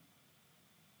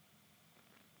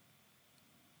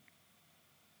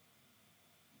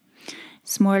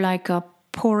 It's more like a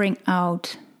pouring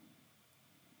out,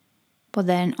 but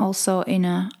then also in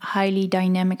a highly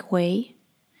dynamic way,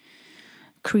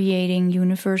 creating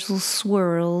universal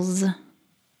swirls,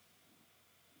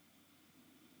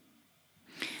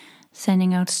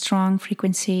 sending out strong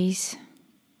frequencies,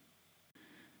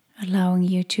 allowing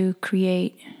you to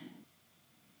create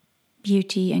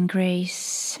beauty and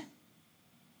grace.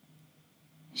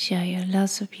 Share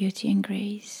lots of beauty and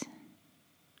grace.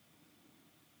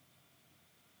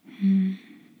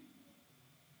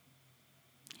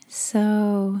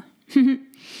 So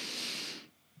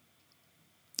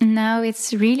now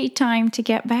it's really time to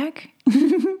get back.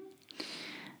 You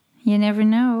never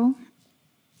know.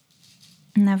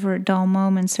 Never a dull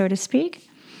moment, so to speak.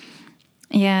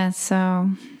 Yeah,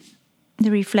 so the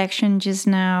reflection just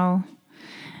now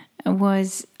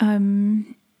was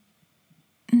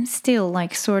still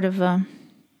like sort of a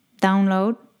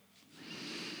download.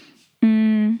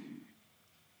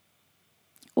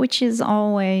 Which is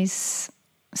always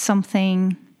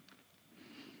something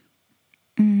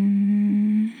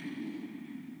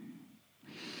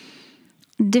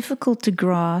difficult to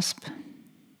grasp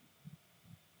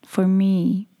for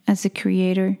me as a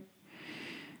creator.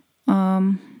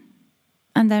 And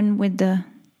then with the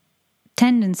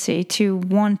tendency to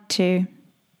want to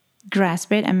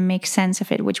grasp it and make sense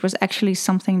of it, which was actually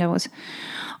something that was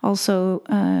also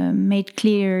made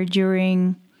clear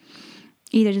during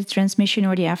either the transmission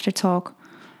or the after talk,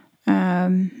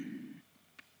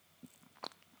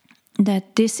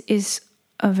 that this is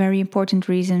a very important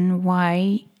reason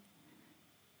why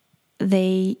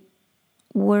they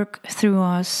work through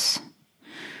us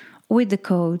with the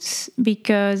codes,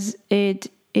 because it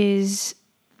is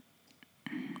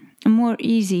more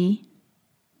easy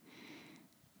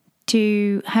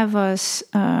to have us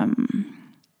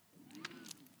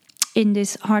in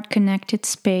this heart-connected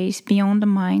space beyond the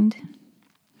mind,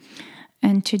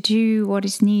 and to do what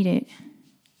is needed,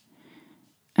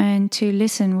 and to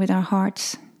listen with our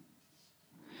hearts.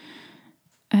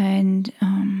 And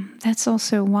that's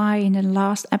also why in the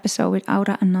last episode with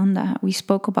Aura Ananda, we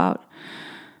spoke about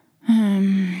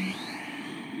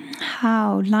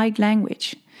how light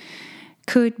language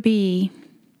could be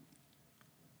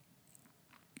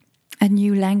a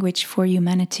new language for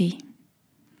humanity,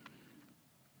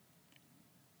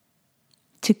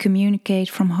 to communicate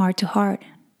from heart to heart,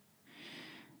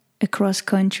 across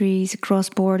countries, across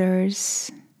borders,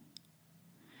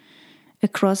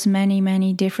 across many,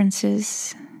 many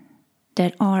differences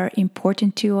that are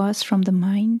important to us from the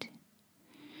mind.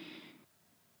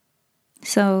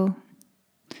 So,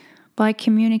 by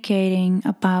communicating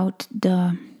about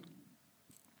the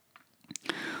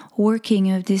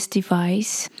working of this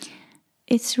device,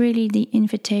 it's really the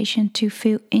invitation to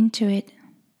feel into it,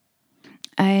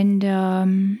 And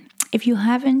if you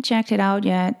haven't checked it out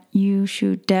yet, you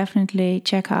should definitely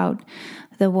check out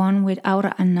the one with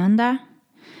Aura Ananda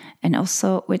and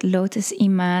also with Lotus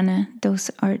Imane. Those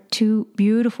are two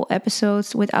beautiful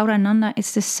episodes. With Aura Ananda,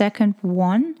 it's the second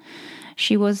one.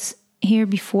 She was here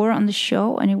before on the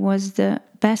show, and it was the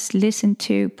best listened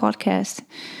to podcast.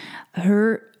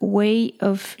 Her way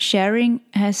of sharing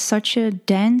has such a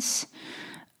dense,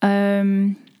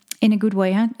 in a good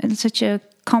way, such a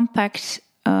compact,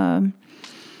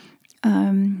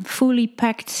 fully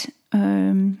packed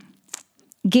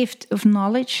gift of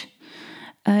knowledge,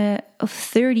 of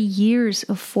 30 years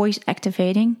of voice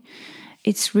activating.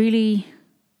 It's really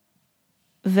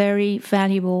very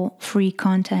valuable free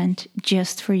content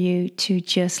just for you to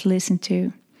just listen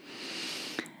to.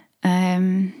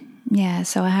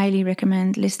 So I highly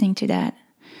recommend listening to that.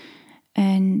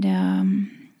 And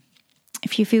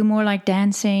if you feel more like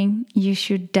dancing, you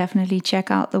should definitely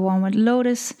check out the one with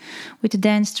Lotus, with the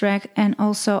dance track, and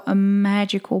also a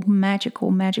magical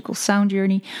sound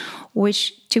journey,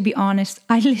 which, to be honest,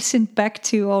 I listened back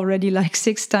to already like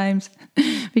 6 times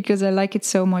because I like it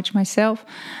so much myself.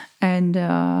 And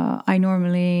I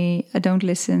don't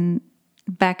listen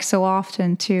back so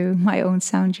often to my own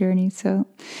sound journey. So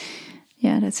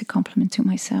yeah, that's a compliment to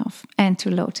myself and to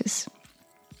Lotus.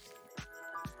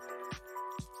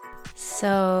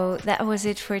 So that was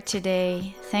it for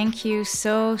today. Thank you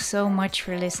so much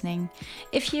for listening.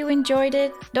 If you enjoyed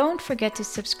it, don't forget to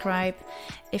subscribe.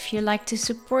 If you like to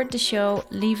support the show,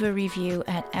 leave a review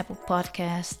at Apple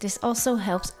Podcasts. This also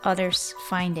helps others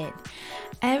find it.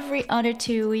 Every other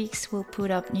 2 weeks, we'll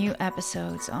put up new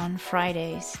episodes on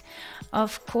Fridays.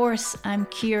 Of course, I'm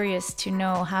curious to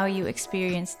know how you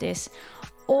experience this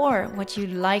or what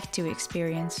you'd like to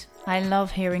experience. I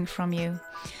love hearing from you.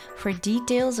 For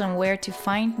details on where to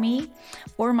find me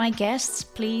or my guests,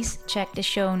 please check the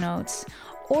show notes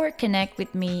or connect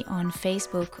with me on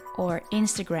Facebook or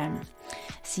Instagram.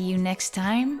 See you next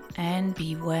time and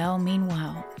be well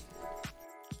meanwhile.